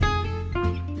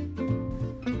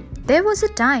There was a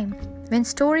time when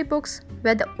storybooks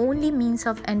were the only means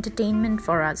of entertainment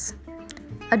for us.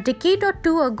 A decade or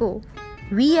two ago,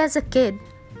 we as a kid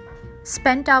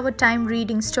spent our time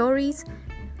reading stories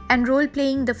and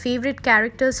role-playing the favorite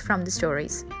characters from the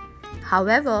stories.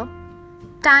 However,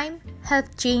 time has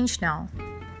changed now.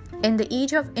 In the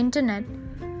age of internet,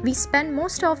 we spend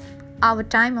most of our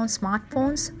time on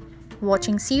smartphones,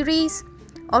 watching series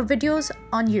or videos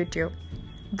on YouTube.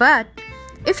 But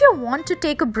if you want to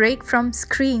take a break from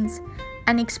screens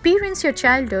and experience your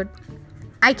childhood,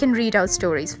 I can read out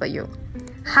stories for you.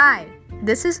 Hi,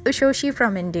 this is Ushoshi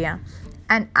from India,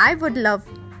 and I would love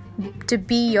to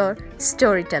be your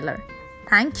storyteller.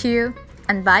 Thank you,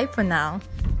 and bye for now.